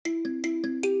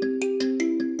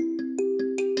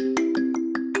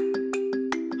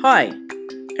Hi,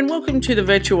 and welcome to the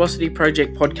Virtuosity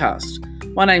Project podcast.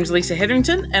 My name's Lisa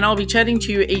Hetherington, and I'll be chatting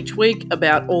to you each week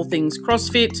about all things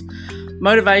CrossFit,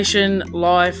 motivation,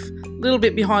 life, a little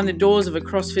bit behind the doors of a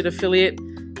CrossFit affiliate,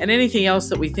 and anything else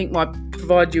that we think might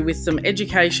provide you with some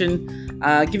education,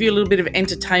 give you a little bit of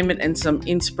entertainment and some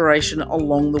inspiration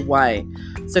along the way.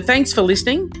 So thanks for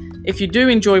listening. If you do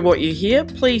enjoy what you hear,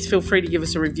 please feel free to give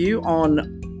us a review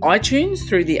on iTunes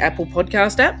through the Apple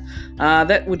Podcast app.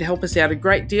 That would help us out a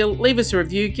great deal. Leave us a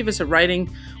review, give us a rating.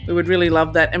 We would really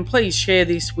love that. And please share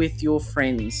this with your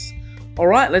friends. All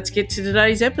right, let's get to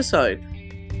today's episode.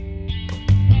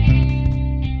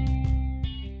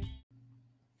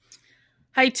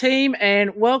 Hey team,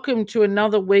 and welcome to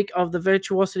another week of the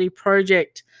Virtuosity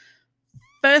Project.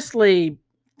 Firstly,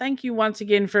 thank you once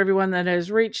again for everyone that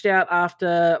has reached out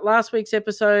after last week's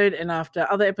episode and after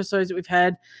other episodes that we've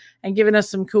had and given us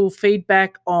some cool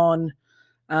feedback on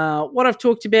what I've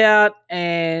talked about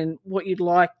and what you'd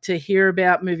like to hear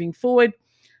about moving forward.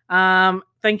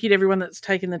 Thank you to everyone that's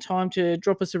taken the time to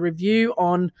drop us a review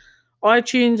on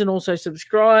iTunes and also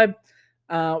subscribe.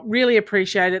 Really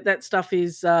appreciate it. That stuff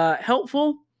is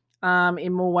helpful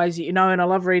in more ways that you know, and I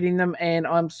love reading them, and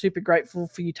I'm super grateful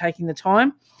for you taking the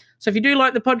time. So if you do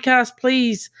like the podcast,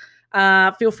 please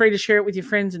feel free to share it with your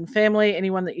friends and family,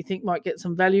 anyone that you think might get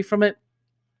some value from it.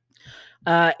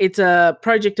 It's a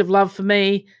project of love for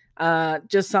me,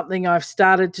 just something I've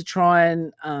started to try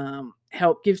and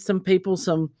help give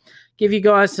you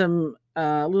guys some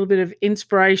little bit of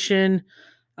inspiration,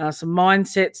 some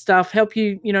mindset stuff, help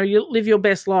you live your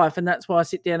best life. And that's why I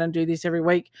sit down and do this every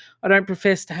week. I don't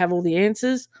profess to have all the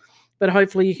answers, but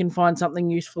hopefully you can find something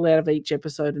useful out of each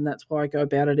episode. And that's why I go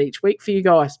about it each week for you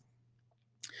guys.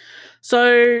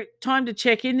 So time to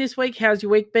check in this week. How's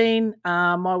your week been?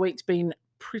 My week's been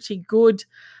pretty good.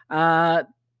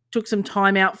 Took some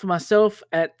time out for myself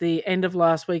at the end of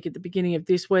last week, at the beginning of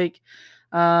this week,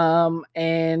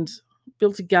 and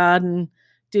built a garden,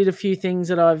 did a few things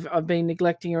that I've been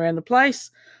neglecting around the place.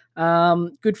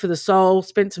 Good for the soul,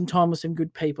 spent some time with some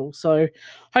good people. So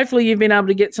hopefully you've been able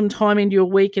to get some time into your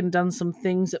week and done some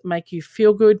things that make you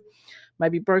feel good,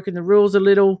 maybe broken the rules a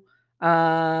little,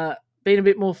 been a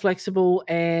bit more flexible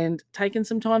and taken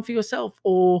some time for yourself,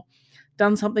 or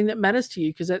done something that matters to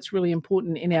you, because that's really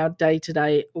important in our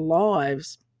day-to-day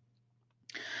lives.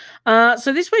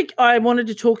 So this week I wanted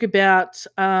to talk about,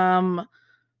 I'm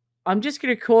just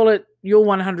going to call it your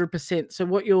 100%. So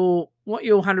what your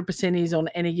 100% is on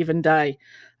any given day.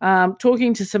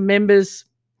 Talking to some members,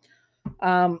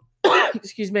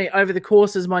 excuse me, over the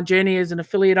course as my journey as an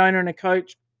affiliate owner and a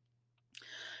coach.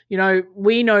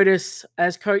 We notice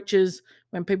as coaches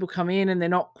when people come in and they're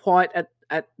not quite at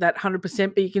that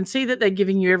 100%, but you can see that they're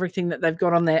giving you everything that they've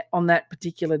got on that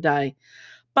particular day.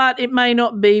 But it may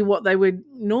not be what they would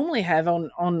normally have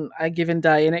on a given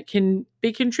day, and it can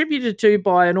be contributed to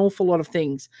by an awful lot of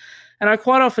things. And I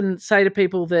quite often say to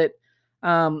people that,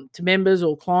 to members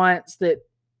or clients, that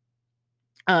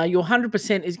your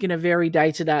 100% is going to vary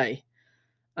day to day.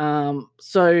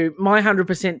 So my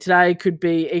 100% today could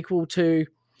be equal to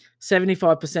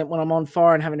 75% when I'm on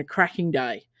fire and having a cracking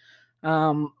day.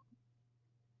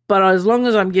 But as long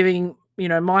as I'm giving,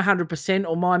 my 100%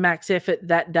 or my max effort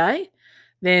that day,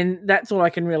 then that's all I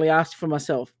can really ask for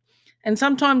myself. And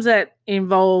sometimes that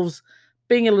involves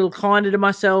being a little kinder to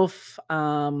myself,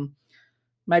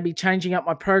 maybe changing up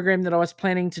my program that I was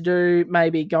planning to do,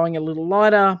 maybe going a little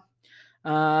lighter,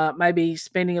 maybe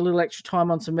spending a little extra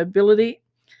time on some mobility.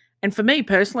 And for me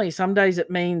personally, some days it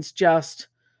means just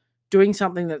doing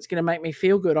something that's going to make me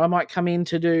feel good. I might come in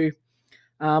to do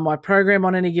my program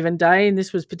on any given day, and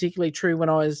this was particularly true when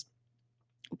I was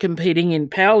competing in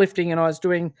powerlifting and I was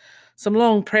doing some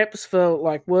long preps for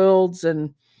like worlds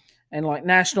and like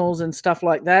nationals and stuff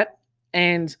like that.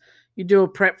 And you do a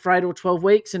prep for 8 or 12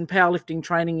 weeks, and powerlifting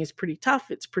training is pretty tough.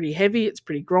 It's pretty heavy. It's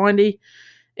pretty grindy.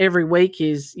 Every week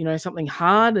is, something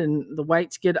hard, and the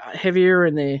weights get heavier,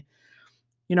 and they're,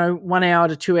 1 hour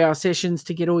to 2 hour sessions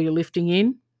to get all your lifting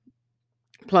in,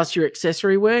 plus your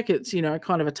accessory work. It's,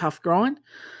 kind of a tough grind.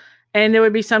 And there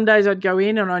would be some days I'd go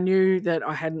in and I knew that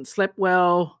I hadn't slept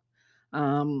well.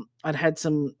 I'd had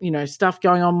some, stuff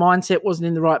going on. Mindset wasn't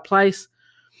in the right place.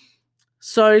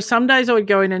 So some days I would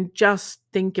go in and just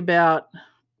think about,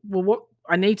 well, what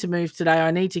I need to move today.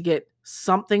 I need to get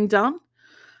something done.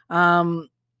 And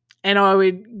I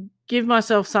would give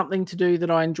myself something to do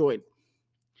that I enjoyed.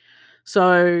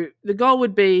 So the goal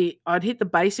would be I'd hit the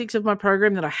basics of my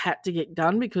program that I had to get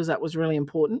done because that was really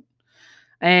important.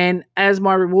 And as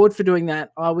my reward for doing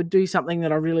that, I would do something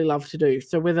that I really love to do.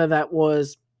 So whether that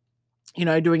was,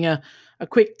 doing a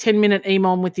quick 10-minute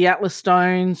EMOM with the Atlas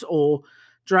stones, or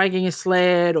dragging a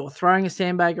sled or throwing a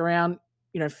sandbag around,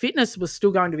 fitness was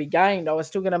still going to be gained. I was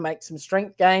still going to make some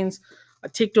strength gains. I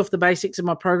ticked off the basics of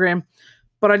my program,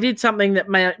 but I did something that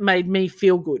made me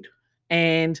feel good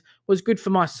and was good for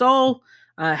my soul,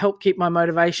 helped keep my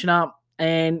motivation up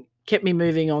and kept me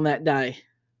moving on that day.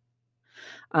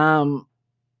 And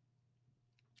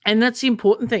that's the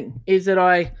important thing, is that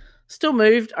I still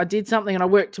moved, I did something, and I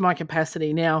worked to my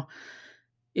capacity. Now,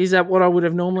 is that what I would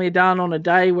have normally done on a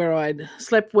day where I'd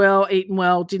slept well, eaten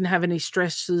well, didn't have any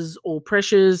stresses or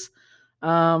pressures?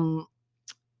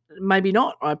 Maybe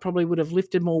not. I probably would have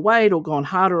lifted more weight or gone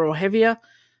harder or heavier.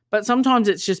 But sometimes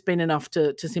it's just been enough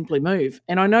to simply move.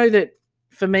 And I know that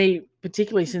for me,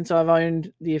 particularly since I've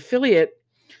owned the affiliate,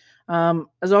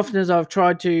 as often as I've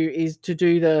tried to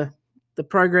do the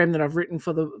program that I've written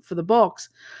for the box,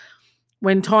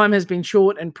 when time has been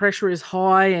short and pressure is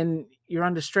high and you're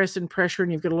under stress and pressure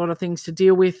and you've got a lot of things to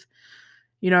deal with,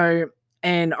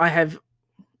 and I have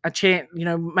a chance,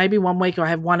 maybe one week I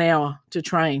have 1 hour to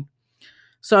train.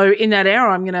 So in that hour,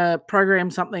 I'm going to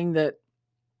program something that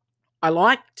I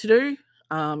like to do.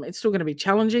 It's still going to be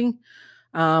challenging.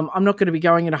 I'm not going to be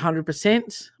going at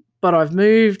 100%, but I've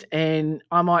moved, and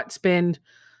I might spend,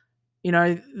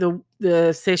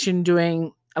 the session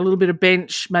doing a little bit of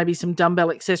bench, maybe some dumbbell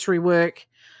accessory work,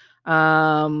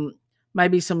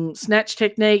 maybe some snatch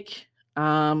technique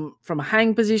from a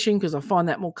hang position because I find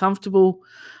that more comfortable,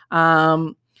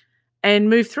 and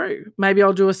move through. Maybe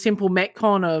I'll do a simple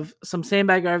Metcon of some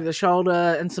sandbag over the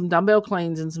shoulder and some dumbbell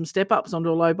cleans and some step-ups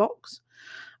onto a low box,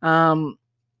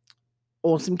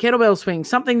 or some kettlebell swings,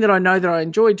 something that I know that I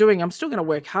enjoy doing. I'm still going to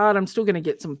work hard. I'm still going to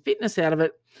get some fitness out of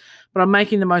it, but I'm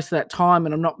making the most of that time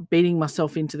and I'm not beating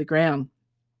myself into the ground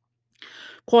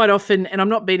quite often. And I'm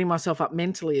not beating myself up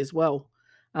mentally as well,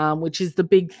 which is the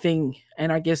big thing.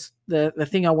 And I guess the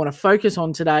thing I want to focus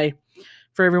on today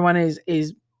for everyone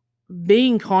is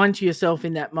being kind to yourself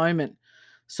in that moment.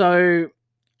 So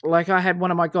like I had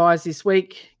one of my guys this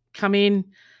week come in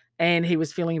and he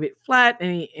was feeling a bit flat,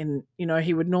 and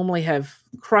he would normally have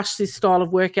crushed this style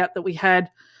of workout that we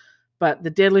had, but the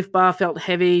deadlift bar felt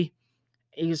heavy.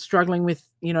 He was struggling with,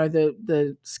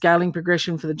 the scaling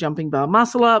progression for the jumping bar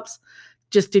muscle ups,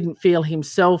 just didn't feel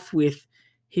himself with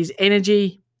his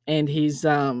energy, and his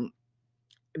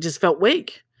just felt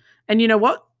weak. And you know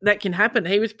what? That can happen.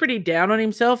 He was pretty down on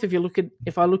himself. If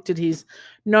I looked at his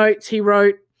notes he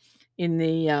wrote in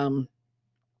the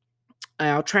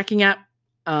our tracking app,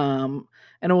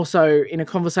 and also in a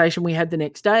conversation we had the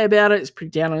next day about it, it's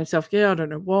pretty down on himself. Yeah, I don't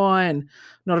know why, and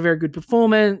not a very good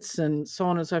performance, and so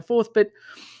on and so forth. But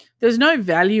there's no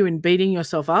value in beating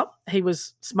yourself up. He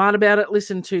was smart about it.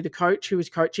 Listened to the coach who was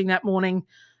coaching that morning.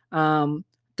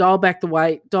 Dial back the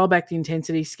weight, dial back the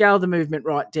intensity, scale the movement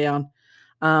right down.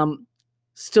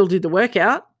 Still did the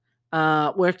workout,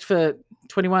 worked for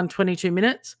 21, 22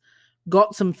 minutes,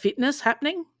 got some fitness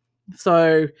happening.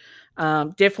 So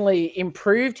definitely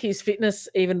improved his fitness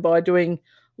even by doing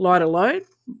lighter load,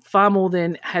 far more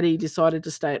than had he decided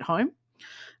to stay at home.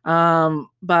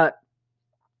 But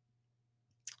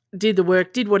did the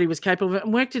work, did what he was capable of,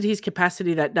 and worked at his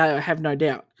capacity that day, I have no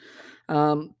doubt.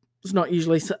 It's not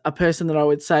usually a person that I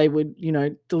would say would,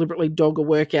 deliberately dog a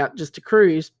workout just to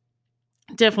cruise.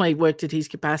 Definitely worked at his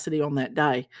capacity on that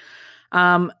day.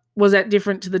 Was that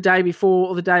different to the day before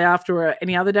or the day after or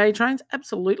any other day he trains?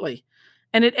 Absolutely.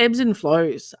 And it ebbs and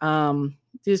flows.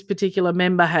 This particular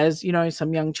member has,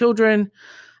 some young children.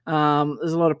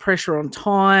 There's a lot of pressure on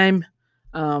time,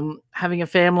 having a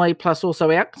family, plus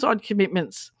also outside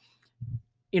commitments.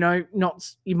 You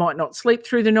might not sleep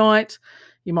through the night.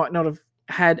 You might not have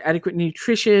had adequate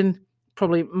nutrition,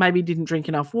 probably maybe didn't drink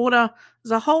enough water.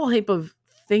 There's a whole heap of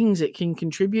things that can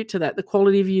contribute to that. The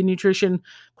quality of your nutrition,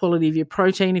 quality of your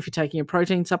protein. If you're taking a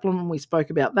protein supplement, we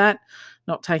spoke about that,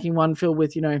 not taking one filled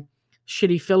with,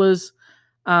 shitty fillers.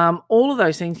 All of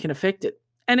those things can affect it.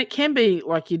 And it can be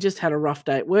like you just had a rough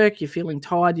day at work, you're feeling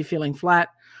tired, you're feeling flat.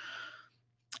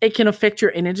 It can affect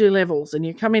your energy levels, and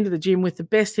you come into the gym with the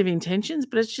best of intentions,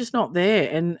 but it's just not there.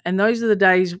 And those are the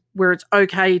days where it's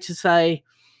okay to say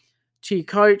to your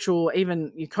coach, or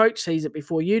even your coach sees it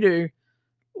before you do,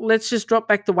 let's just drop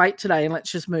back the weight today and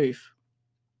let's just move.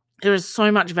 There is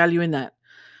so much value in that.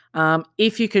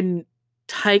 If you can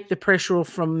take the pressure off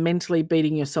from mentally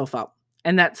beating yourself up.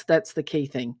 And that's the key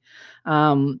thing,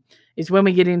 is when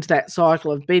we get into that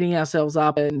cycle of beating ourselves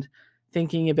up and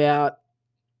thinking about,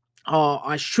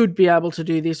 I should be able to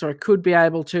do this, or I could be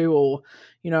able to, or,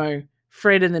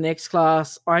 Fred in the next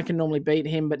class, I can normally beat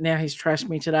him, but now he's trashed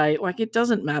me today. Like, it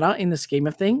doesn't matter in the scheme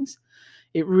of things.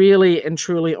 It really and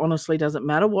truly, honestly doesn't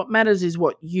matter. What matters is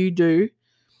what you do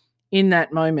in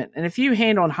that moment. And if you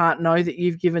hand on heart know that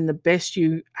you've given the best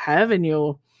you have and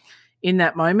you're in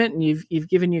that moment and you've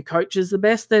given your coaches the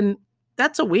best, then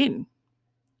that's a win.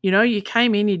 You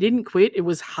came in, you didn't quit. It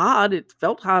was hard. It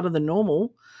felt harder than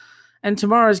normal. And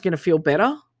tomorrow's going to feel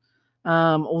better,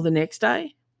 or the next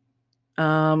day.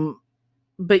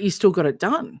 But you still got it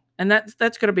done. And that's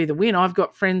got to be the win. I've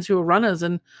got friends who are runners,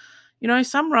 and,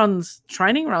 some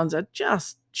training runs are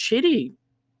just shitty,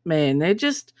 man.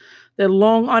 They're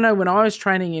long. I know when I was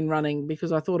training in running,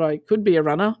 because I thought I could be a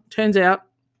runner, turns out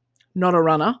not a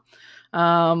runner.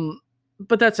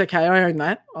 But that's okay. I own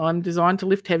that. I'm designed to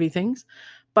lift heavy things.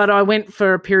 But I went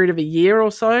for a period of a year or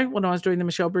so when I was doing the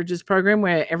Michelle Bridges program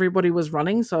where everybody was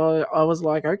running. So I was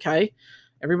like, okay,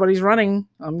 everybody's running.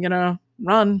 I'm going to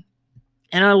run.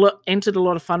 And I entered a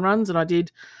lot of fun runs, and I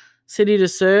did City to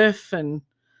Surf, and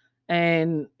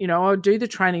I would do the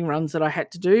training runs that I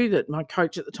had to do that my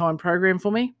coach at the time programmed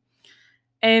for me.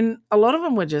 And a lot of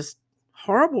them were just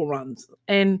horrible runs.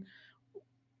 And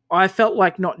I felt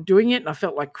like not doing it, and I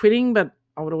felt like quitting, but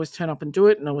I would always turn up and do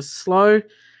it, and I was slow.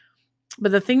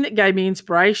 But the thing that gave me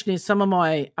inspiration is some of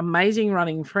my amazing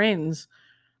running friends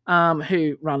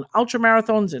who run ultra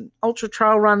marathons and ultra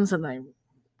trail runs, and they,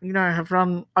 have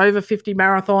run over 50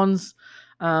 marathons,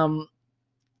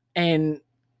 and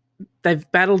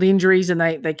they've battled injuries, and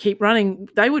they keep running.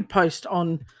 They would post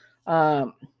on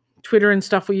Twitter and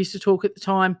stuff. We used to talk at the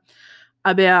time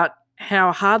about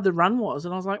how hard the run was.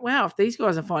 And I was like, wow, if these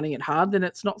guys are finding it hard, then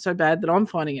it's not so bad that I'm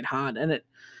finding it hard. And it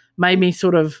made me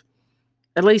sort of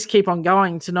at least keep on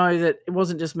going, to know that it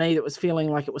wasn't just me that was feeling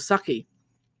like it was sucky.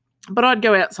 But I'd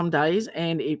go out some days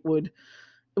and it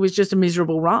was just a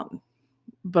miserable run.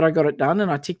 But I got it done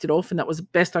and I ticked it off, and that was the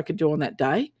best I could do on that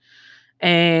day.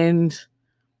 And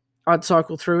I'd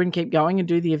cycle through and keep going and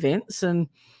do the events. And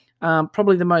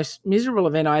probably the most miserable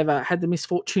event I ever had the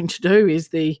misfortune to do is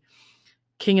the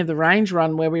King of the Range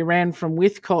run, where we ran from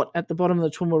Withcott at the bottom of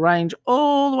the Toowoomba Range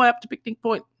all the way up to Picnic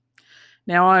Point.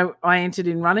 Now, I entered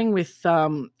in running with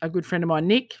a good friend of mine,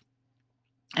 Nick,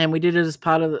 and we did it as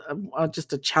part of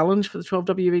just a challenge for the 12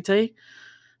 WBT.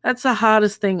 That's the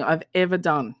hardest thing I've ever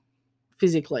done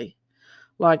physically.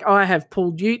 Like, I have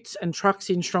pulled utes and trucks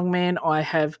in strongman. I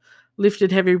have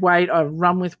lifted heavy weight. I've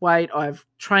run with weight. I've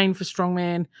trained for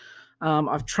strongman.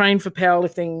 I've trained for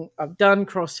powerlifting. I've done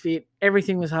CrossFit.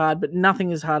 Everything was hard, but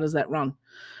nothing as hard as that run.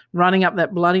 Running up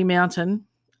that bloody mountain,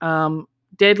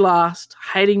 dead last,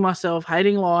 hating myself,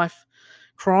 hating life,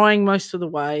 crying most of the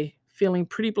way, feeling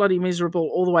pretty bloody miserable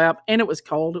all the way up. And it was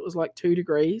cold. It was like 2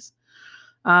 degrees.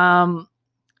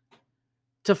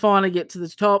 To finally get to the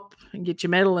top and get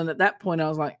your medal. And at that point I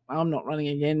was like, I'm not running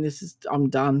again. I'm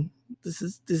done. This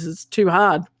is too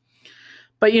hard.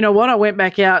 But you know what? I went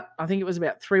back out, I think it was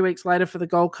about 3 weeks later, for the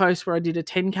Gold Coast, where I did a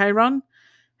 10K run.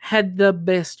 Had the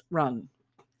best run.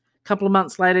 A couple of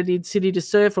months later, did City to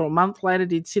Surf, or a month later,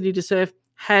 did City to Surf.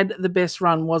 Had the best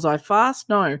run. Was I fast?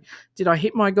 No. Did I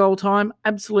hit my goal time?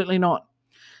 Absolutely not.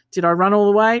 Did I run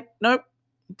all the way? Nope.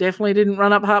 Definitely didn't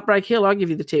run up Heartbreak Hill. I'll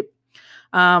give you the tip.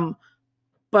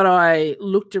 But I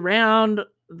looked around.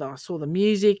 I saw the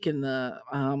music, and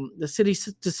the City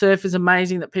to Surf is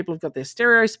amazing, that people have got their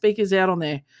stereo speakers out on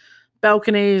their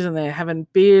balconies and they're having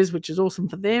beers, which is awesome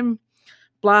for them,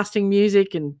 blasting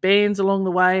music and bands along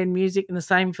the way and music, and the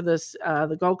same for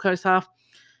the Gold Coast half.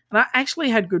 And I actually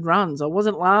had good runs. I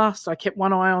wasn't last. I kept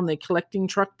one eye on the collecting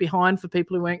truck behind for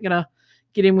people who weren't going to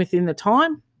get in within the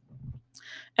time.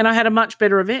 And I had a much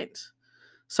better event.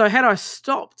 So had I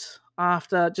stopped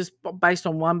after, just based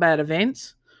on one bad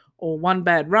event or one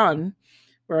bad run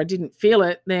where I didn't feel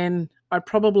it, then I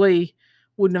probably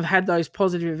wouldn't have had those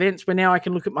positive events where now I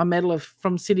can look at my medal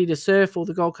from City to Surf or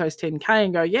the Gold Coast 10K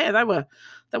and go, yeah, that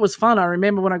was fun. I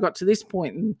remember when I got to this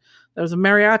point and there was a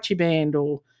mariachi band,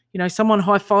 or, someone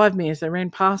high-fived me as they ran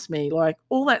past me, like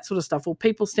all that sort of stuff, or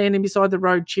people standing beside the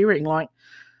road cheering. Like,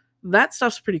 that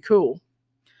stuff's pretty cool.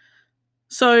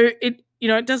 So it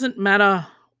doesn't matter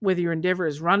whether your endeavor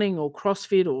is running or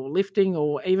CrossFit or lifting,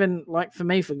 or even, like, for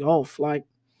me, for golf. Like,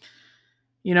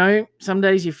 some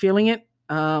days you're feeling it,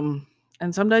 and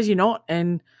some days you're not.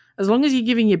 And as long as you're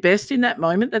giving your best in that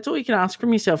moment, that's all you can ask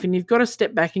from yourself. And you've got to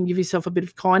step back and give yourself a bit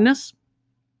of kindness.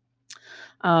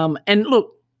 And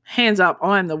look, hands up,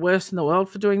 I am the worst in the world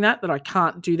for doing that I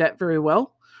can't do that very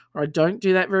well, or I don't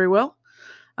do that very well.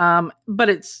 But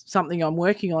it's something I'm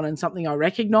working on and something I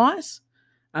recognize,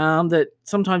 that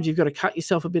sometimes you've got to cut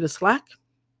yourself a bit of slack.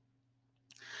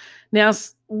 Now,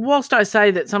 whilst I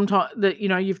say that sometimes that,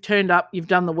 you've turned up, you've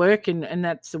done the work, and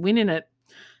that's the win in it,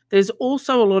 there's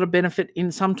also a lot of benefit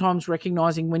in sometimes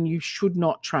recognizing when you should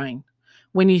not train,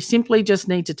 when you simply just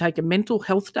need to take a mental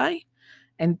health day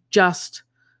and just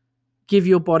give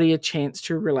your body a chance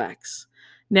to relax.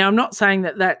 Now, I'm not saying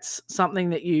that that's something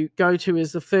that you go to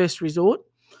as the first resort.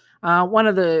 One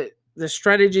of the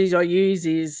strategies I use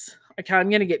is, okay, I'm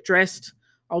going to get dressed.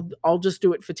 I'll just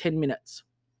do it for 10 minutes.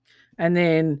 And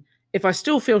then if I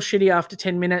still feel shitty after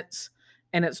 10 minutes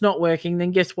and it's not working,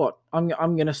 then guess what? I'm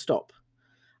going to stop.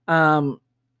 And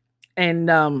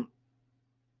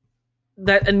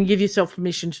give yourself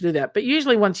permission to do that. But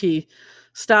usually once you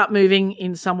start moving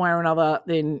in some way or another,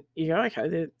 then you go,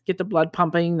 okay, get the blood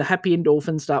pumping, the happy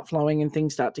endorphins start flowing and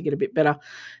things start to get a bit better.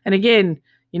 And again,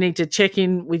 you need to check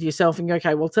in with yourself and go,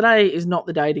 okay, well, today is not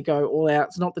the day to go all out.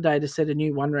 It's not the day to set a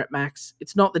new 1 rep max.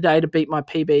 It's not the day to beat my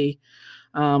PB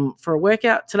for a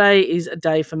workout. Today is a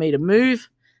day for me to move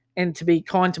and to be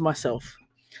kind to myself.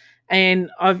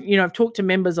 And I've talked to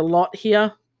members a lot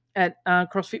here at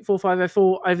CrossFit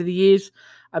 4504 over the years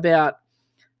about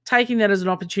taking that as an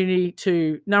opportunity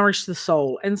to nourish the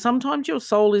soul. And sometimes your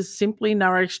soul is simply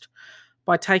nourished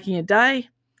by taking a day,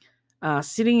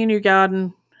 sitting in your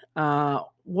garden,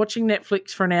 watching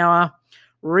Netflix for an hour,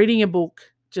 reading a book,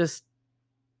 just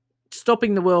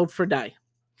stopping the world for a day.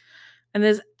 And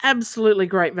there's absolutely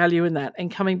great value in that,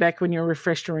 and coming back when you're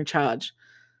refreshed and recharged.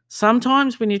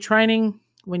 Sometimes when you're training,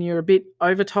 when you're a bit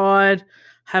overtired,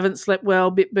 haven't slept well,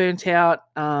 a bit burnt out,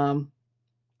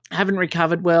 haven't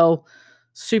recovered well,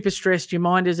 super stressed, your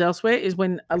mind is elsewhere, is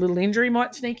when a little injury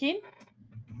might sneak in,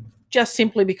 just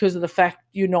simply because of the fact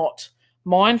you're not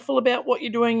mindful about what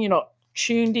you're doing, you're not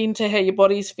tuned into how your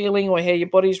body's feeling or how your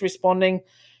body's responding.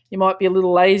 You might be a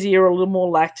little lazy or a little more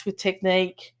lax with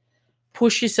technique,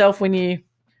 push yourself when you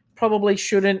probably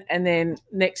shouldn't, and then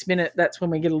next minute, that's when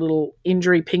we get a little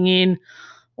injury ping in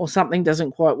or something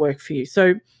doesn't quite work for you.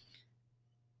 So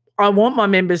I want my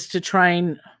members to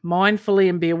train mindfully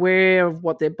and be aware of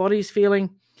what their body's feeling.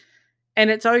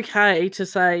 And it's okay to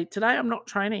say, today I'm not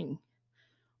training.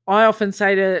 I often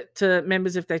say to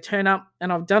members, if they turn up,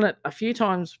 and I've done it a few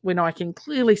times when I can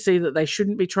clearly see that they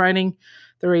shouldn't be training,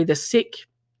 they're either sick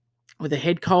with a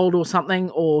head cold or something,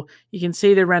 or you can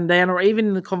see they're run down, or even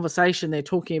in the conversation they're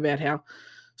talking about how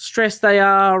stressed they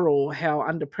are or how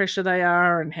under pressure they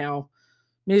are and how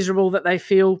miserable that they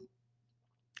feel.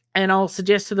 And I'll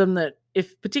suggest to them that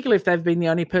particularly if they've been the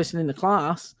only person in the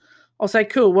class, I'll say,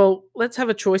 cool, well, let's have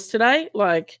a choice today.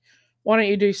 Like, why don't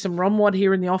you do some ROMWOD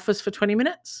here in the office for 20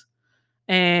 minutes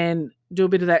and do a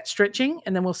bit of that stretching,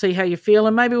 and then we'll see how you feel,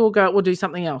 and maybe we'll do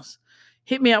something else.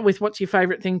 Hit me up with what's your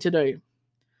favorite thing to do.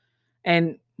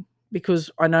 And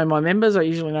because I know my members, I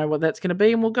usually know what that's going to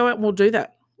be, and we'll go out and we'll do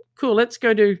that. Cool, let's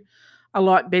go do a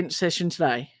light bench session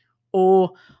today.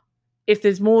 Or if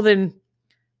there's more than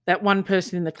that one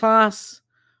person in the class,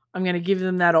 I'm going to give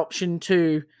them that option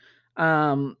to,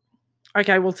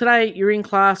 okay, well, today you're in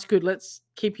class, good, let's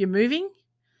keep you moving.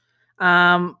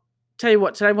 Tell you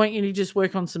what, today, why don't you just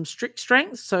work on some strict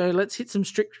strength? So let's hit some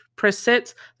strict press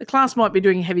sets. The class might be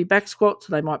doing heavy back squats,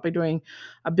 so they might be doing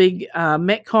a big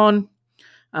Metcon,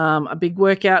 a big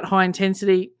workout, high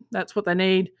intensity. That's what they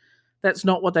need. That's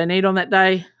not what they need on that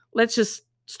day. Let's just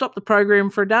stop the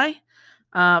program for a day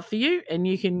for you, and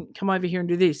you can come over here and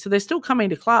do this. So they're still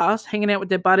coming to class, hanging out with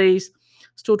their buddies,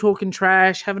 still talking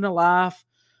trash, having a laugh,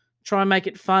 try and make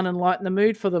it fun and lighten the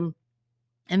mood for them,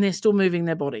 and they're still moving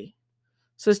their body.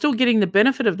 So they're still getting the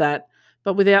benefit of that,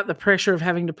 but without the pressure of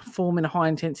having to perform in a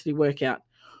high-intensity workout.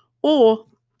 Or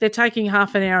they're taking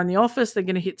half an hour in the office, they're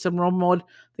going to hit some ROMWOD,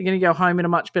 they're going to go home in a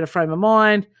much better frame of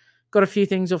mind, got a few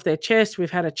things off their chest, we've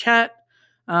had a chat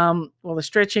while they're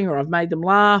stretching, or I've made them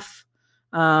laugh,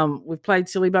 we've played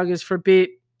silly buggers for a bit,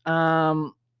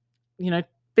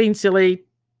 been silly,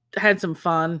 had some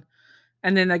fun,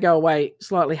 and then they go away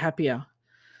slightly happier.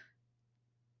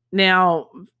 Now,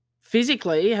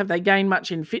 physically, have they gained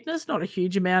much in fitness? Not a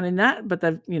huge amount in that, but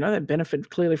they've benefited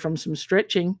clearly from some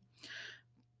stretching.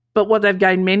 But what they've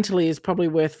gained mentally is probably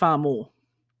worth far more.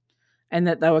 And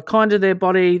that they were kind to their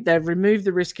body. They've removed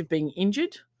the risk of being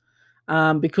injured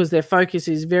because their focus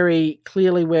is very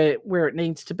clearly where it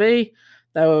needs to be.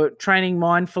 They were training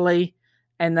mindfully,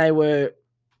 and they were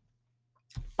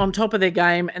on top of their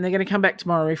game, and they're going to come back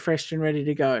tomorrow refreshed and ready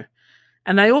to go.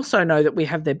 And they also know that we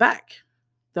have their back,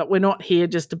 that we're not here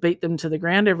just to beat them to the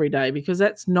ground every day, because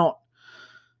that's not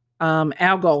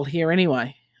our goal here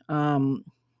anyway.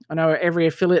 I know every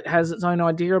affiliate has its own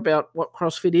idea about what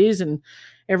CrossFit is, and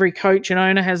every coach and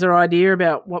owner has their idea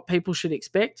about what people should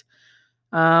expect.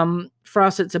 For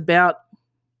us, it's about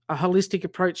a holistic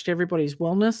approach to everybody's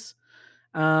wellness,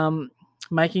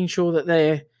 making sure that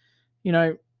they're,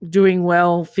 doing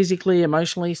well physically,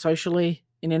 emotionally, socially,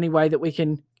 in any way that we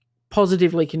can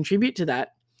positively contribute to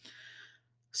that.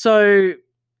 So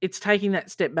it's taking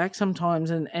that step back sometimes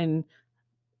and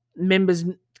members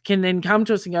can then come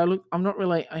to us and go, look, I'm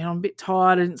a bit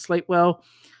tired, I didn't sleep well.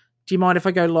 Do you mind if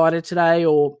I go lighter today?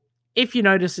 Or if you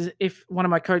notice, if one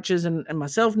of my coaches and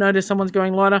myself notice someone's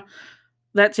going lighter,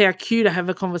 that's our cue to have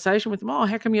a conversation with them. Oh,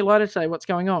 how come you're lighter today? What's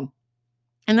going on?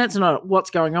 And that's not what's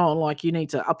going on. Like, you need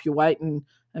to up your weight and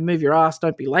move your ass.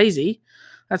 Don't be lazy.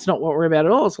 That's not what we're about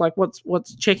at all. It's like,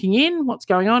 what's checking in? What's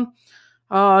going on?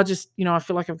 Oh, I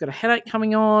feel like I've got a headache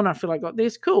coming on. I feel like I got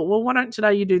this. Cool. Well, why don't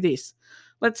today you do this?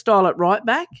 Let's dial it right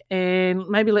back, and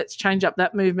maybe let's change up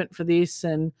that movement for this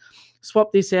and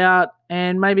swap this out,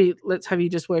 and maybe let's have you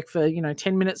just work for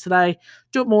 10 minutes a day.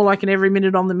 Do it more like an every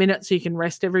minute on the minute, so you can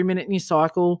rest every minute in your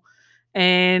cycle,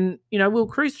 and we'll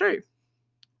cruise through.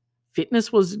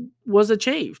 Fitness was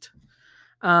achieved.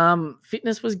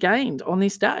 Fitness was gained on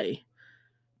this day,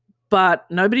 but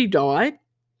nobody died.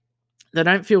 They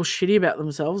don't feel shitty about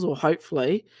themselves, or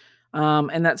hopefully,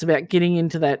 and that's about getting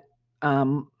into that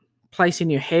place in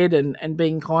your head and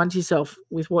being kind to yourself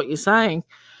with what you're saying.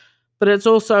 But it's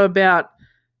also about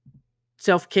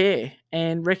self-care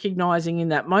and recognizing in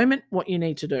that moment what you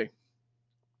need to do.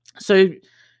 So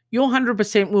your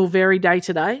 100% will vary day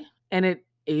to day, and it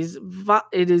is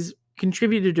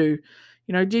contributed to.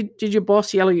 Did your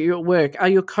boss yell at you at work? Are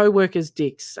your co-workers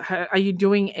dicks? Are you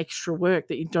doing extra work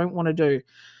that you don't want to do?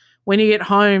 When you get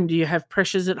home, do you have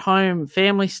pressures at home,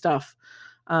 family stuff,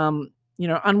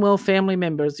 unwell family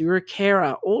members? You're a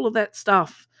carer, all of that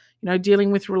stuff,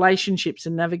 dealing with relationships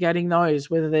and navigating those,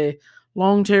 whether they're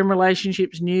long-term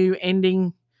relationships, new,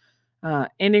 ending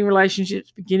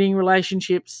relationships, beginning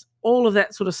relationships, all of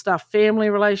that sort of stuff, family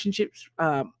relationships,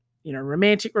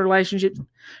 romantic relationships,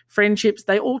 friendships.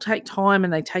 They all take time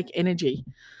and they take energy.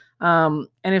 And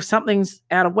if something's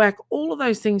out of whack, all of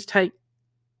those things take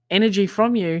energy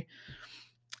from you,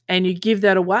 and you give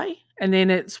that away, and then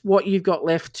it's what you've got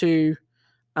left to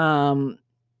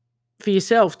for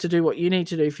yourself to do what you need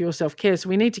to do for your self-care. So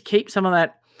we need to keep some of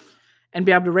that and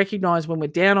be able to recognize when we're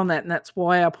down on that, and that's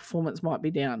why our performance might be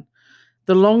down.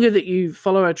 The longer that you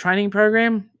follow a training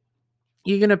program,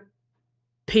 you're going to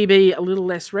PB a little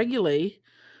less regularly,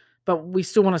 but we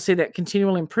still want to see that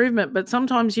continual improvement. But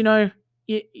sometimes,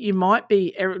 you might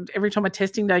be, every time a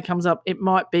testing day comes up, it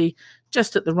might be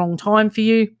just at the wrong time for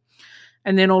you,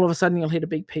 and then all of a sudden you'll hit a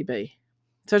big PB.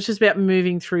 So it's just about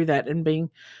moving through that and being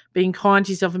kind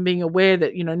to yourself and being aware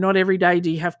that, not every day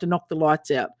do you have to knock the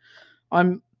lights out.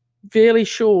 I'm fairly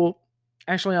sure,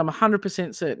 actually I'm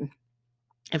 100% certain,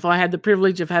 if I had the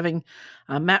privilege of having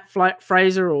Matt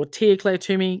Fraser or Tia Claire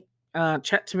Toomey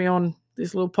chat to me on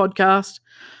this little podcast,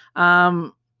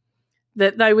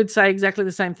 that they would say exactly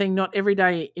the same thing. Not every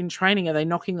day in training are they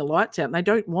knocking the lights out, and they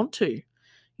don't want to.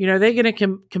 They're going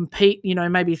to compete,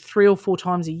 maybe 3 or 4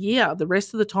 times a year. The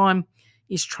rest of the time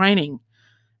is training.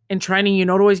 And training, you're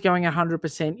not always going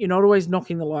 100%. You're not always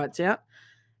knocking the lights out.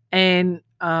 And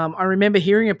I remember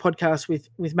hearing a podcast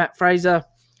with Matt Fraser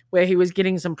where he was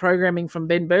getting some programming from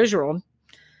Ben Bergeron.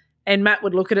 And Matt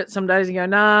would look at it some days and go,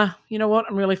 nah, you know what?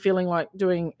 I'm really feeling like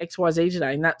doing XYZ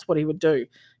today. And that's what he would do.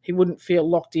 He wouldn't feel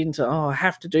locked into, I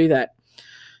have to do that.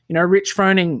 Rich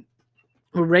Froning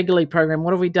will regularly program.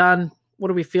 What have we done? What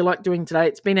do we feel like doing today?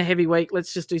 It's been a heavy week.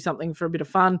 Let's just do something for a bit of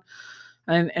fun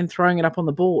and throwing it up on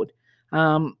the board.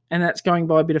 And that's going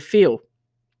by a bit of feel.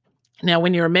 Now,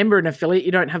 when you're a member and affiliate,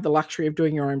 you don't have the luxury of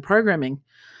doing your own programming.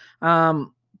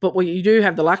 But what you do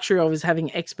have the luxury of is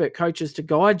having expert coaches to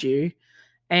guide you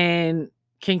and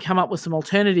can come up with some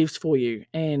alternatives for you.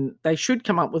 And they should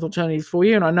come up with alternatives for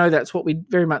you. And I know that's what we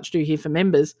very much do here for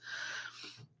members.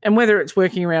 And whether it's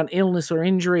working around illness or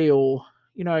injury or,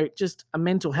 just a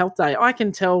mental health day, I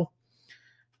can tell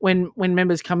when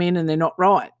members come in and they're not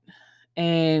right.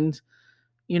 And,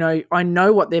 I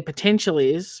know what their potential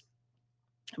is,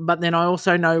 but then I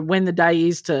also know when the day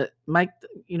is to make,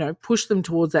 push them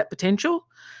towards that potential.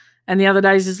 And the other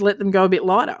days is let them go a bit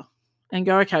lighter and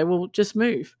go, okay, well, just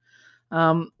move.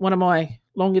 One of my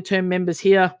longer term members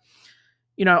here,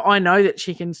 I know that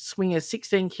she can swing a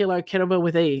 16 kilo kettlebell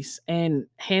with ease and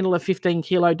handle a 15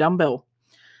 kilo dumbbell.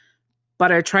 But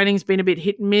her training's been a bit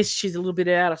hit and miss. She's a little bit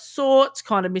out of sorts,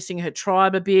 kind of missing her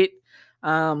tribe a bit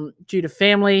due to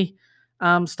family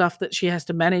stuff that she has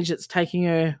to manage. It's taking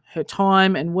her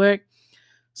time and work.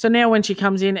 So now when she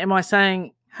comes in, am I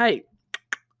saying, hey,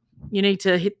 you need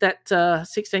to hit that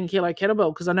 16 kilo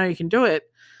kettlebell because I know you can do it?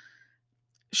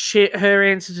 Her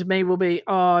answer to me will be,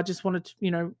 I just wanted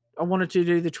to, I wanted to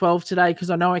do the 12 today because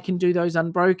I know I can do those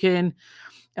unbroken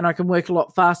and I can work a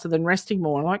lot faster than resting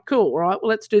more. I'm like, cool, all right, well,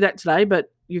 let's do that today.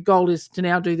 But your goal is to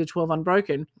now do the 12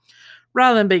 unbroken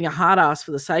rather than being a hard ass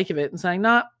for the sake of it and saying,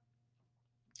 no,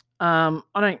 I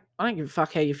don't give a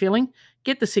fuck how you're feeling.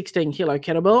 get the 16 kilo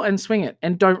kettlebell and swing it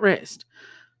and don't rest.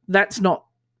 That's not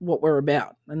what we're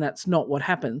about, and that's not what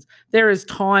happens. There is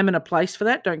time and a place for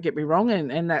that, don't get me wrong,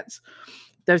 and that's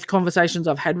those conversations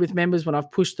I've had with members when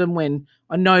I've pushed them, when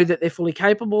I know that they're fully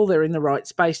capable, they're in the right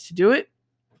space to do it,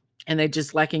 and they're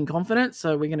just lacking confidence.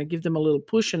 So we're going to give them a little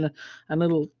push and a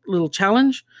little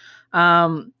challenge.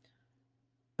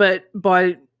 But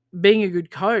by being a good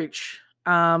coach,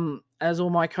 as all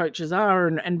my coaches are,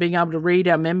 and being able to read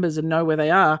our members and know where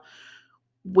they are,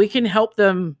 we can help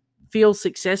them feel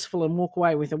successful and walk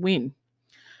away with a win.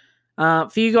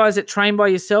 For you guys that train by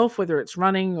yourself, whether it's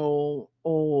running or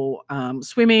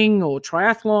swimming or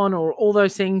triathlon or all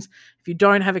those things, if you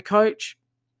don't have a coach,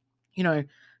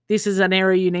 this is an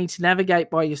area you need to navigate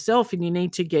by yourself, and you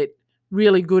need to get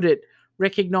really good at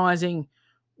recognizing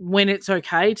when it's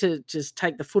okay to just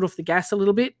take the foot off the gas a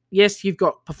little bit. Yes, you've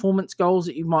got performance goals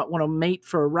that you might want to meet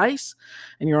for a race,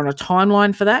 and you're on a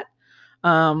timeline for that.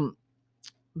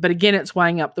 But again, it's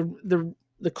weighing up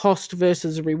the cost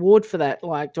versus the reward for that.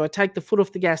 Like, do I take the foot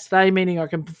off the gas today, meaning I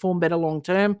can perform better long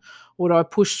term, or do I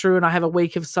push through and I have a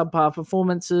week of subpar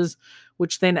performances,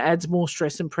 which then adds more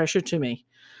stress and pressure to me?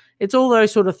 It's all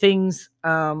those sort of things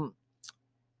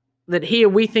that here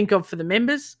we think of for the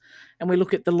members, and we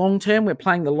look at the long term. We're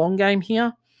playing the long game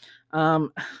here.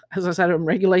 As I say to them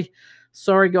regularly,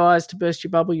 sorry guys, to burst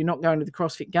your bubble, you're not going to the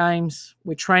CrossFit Games.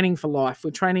 We're training for life.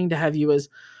 We're training to have you as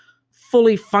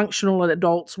fully functional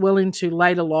adults well into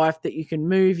later life, that you can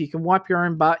move, you can wipe your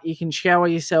own butt, you can shower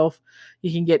yourself,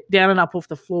 you can get down and up off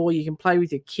the floor, you can play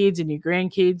with your kids and your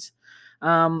grandkids.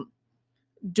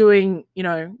 Going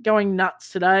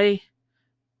nuts today,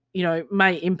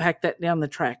 may impact that down the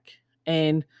track.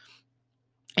 And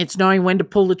it's knowing when to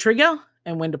pull the trigger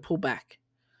and when to pull back.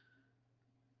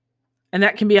 And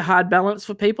that can be a hard balance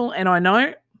for people. And I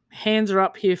know, hands are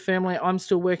up here firmly, I'm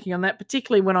still working on that,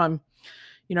 particularly when I'm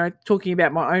talking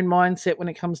about my own mindset when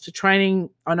it comes to training.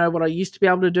 I know what I used to be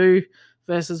able to do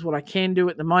versus what I can do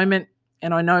at the moment.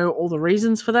 And I know all the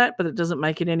reasons for that, but it doesn't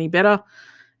make it any better.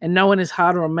 And no one is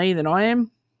harder on me than I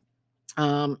am.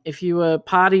 If you were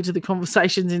party to the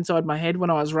conversations inside my head when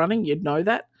I was running, you'd know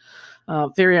that.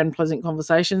 Very unpleasant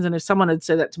conversations. And if someone had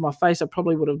said that to my face, I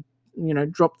probably would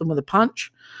have, dropped them with a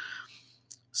punch.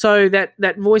 So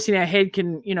that voice in our head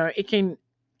can, it can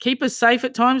keep us safe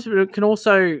at times, but it can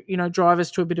also, drive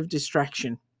us to a bit of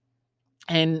distraction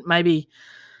and maybe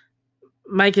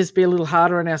make us be a little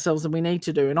harder on ourselves than we need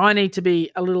to do. And I need to be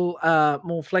a little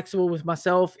more flexible with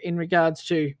myself in regards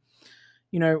to,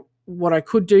 what I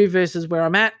could do versus where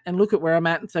I'm at, and look at where I'm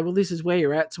at and say, well, this is where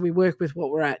you're at. So we work with what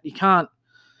we're at. You can't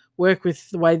work with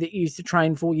the way that you used to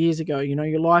train 4 years ago.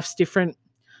 Your life's different.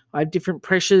 I have different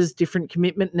pressures, different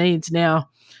commitment needs now,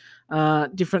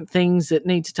 different things that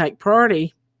need to take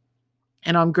priority.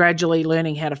 And I'm gradually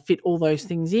learning how to fit all those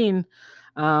things in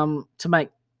to make,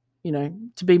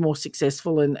 to be more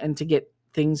successful and to get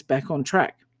things back on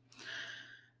track.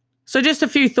 So just a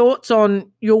few thoughts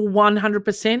on your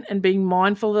 100% and being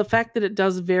mindful of the fact that it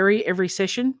does vary every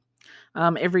session,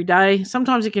 every day.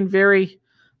 Sometimes it can vary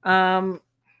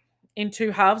in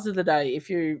two halves of the day. If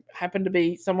you happen to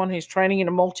be someone who's training in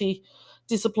a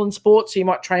multi-discipline sport, so you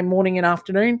might train morning and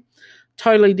afternoon,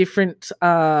 totally different,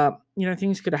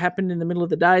 things could have happened in the middle of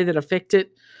the day that affect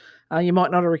it. You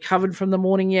might not have recovered from the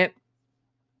morning yet.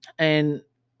 And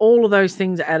all of those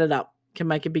things added up can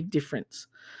make a big difference.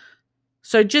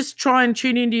 So just try and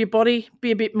tune into your body, be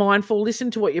a bit mindful,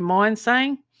 listen to what your mind's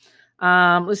saying,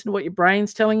 listen to what your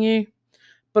brain's telling you,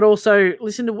 but also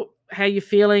listen to how you're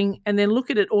feeling, and then look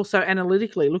at it also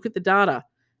analytically. Look at the data.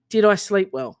 Did I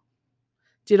sleep well?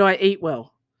 Did I eat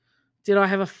well? Did I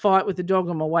have a fight with the dog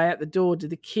on my way out the door? Did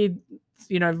the kid,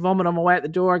 vomit on my way out the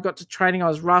door? I got to training, I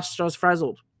was rushed, I was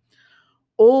frazzled.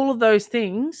 All of those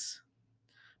things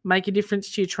make a difference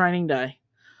to your training day.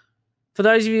 For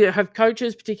those of you that have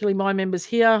coaches, particularly my members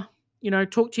here,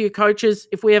 talk to your coaches.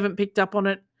 If we haven't picked up on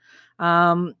it,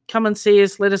 come and see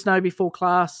us. Let us know before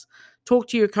class. Talk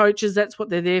to your coaches. That's what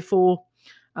they're there for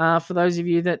those of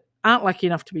you that aren't lucky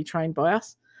enough to be trained by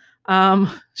us.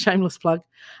 Shameless plug.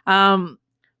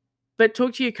 But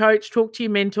talk to your coach, talk to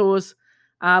your mentors,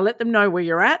 let them know where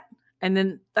you're at, and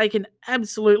then they can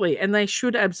absolutely, and they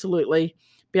should absolutely,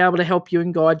 be able to help you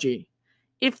and guide you.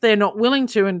 If they're not willing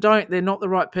to and don't, they're not the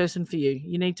right person for you.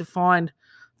 You need to find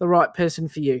the right person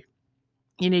for you.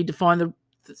 You need to find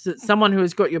someone who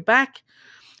has got your back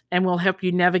and will help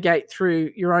you navigate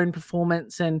through your own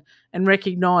performance and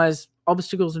recognize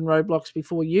obstacles and roadblocks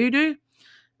before you do,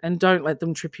 and don't let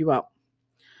them trip you up.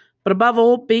 But above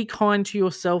all, be kind to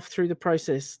yourself through the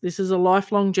process. This is a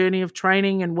lifelong journey of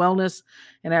training and wellness,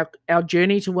 and our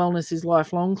journey to wellness is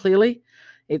lifelong, clearly.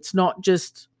 It's not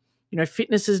just,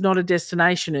 fitness is not a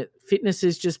destination. Fitness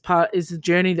is just is the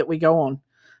journey that we go on.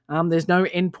 There's no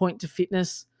end point to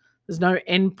fitness. There's no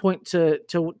end point to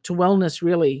wellness,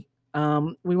 really.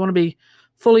 We want to be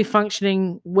fully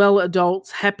functioning, well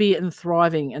adults, happy and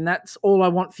thriving. And that's all I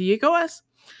want for you guys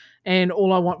and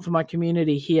all I want for my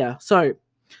community here. So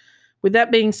with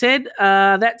that being said,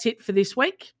 that's it for this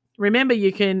week. Remember,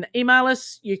 you can email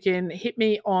us. You can hit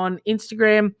me on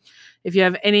Instagram. If you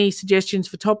have any suggestions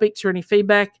for topics or any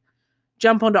feedback,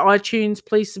 jump onto iTunes.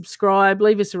 Please subscribe.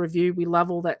 Leave us a review. We love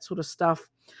all that sort of stuff.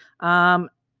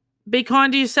 Be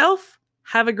kind to yourself.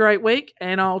 Have a great week,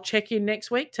 and I'll check in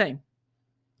next week, team.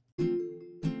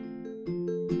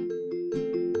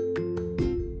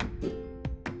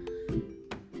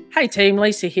 Hey team,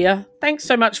 Lisa here. Thanks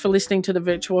so much for listening to the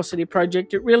Virtuosity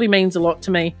Project. It really means a lot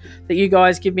to me that you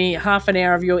guys give me half an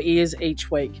hour of your ears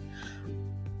each week.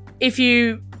 If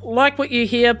you like what you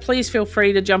hear, please feel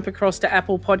free to jump across to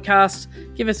Apple Podcasts,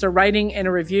 give us a rating and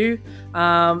a review.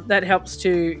 That helps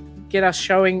to get us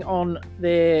showing on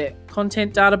their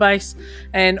content database,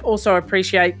 and also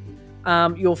appreciate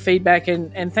your feedback,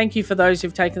 and thank you for those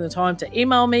who've taken the time to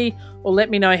email me or let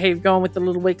me know how you've gone with the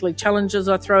little weekly challenges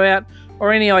I throw out,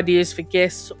 or any ideas for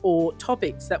guests or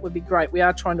topics. That would be great. We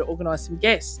are trying to organise some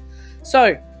guests.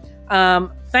 So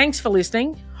thanks for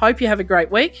listening. Hope you have a great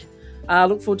week.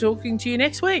 Look forward to talking to you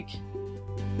next week.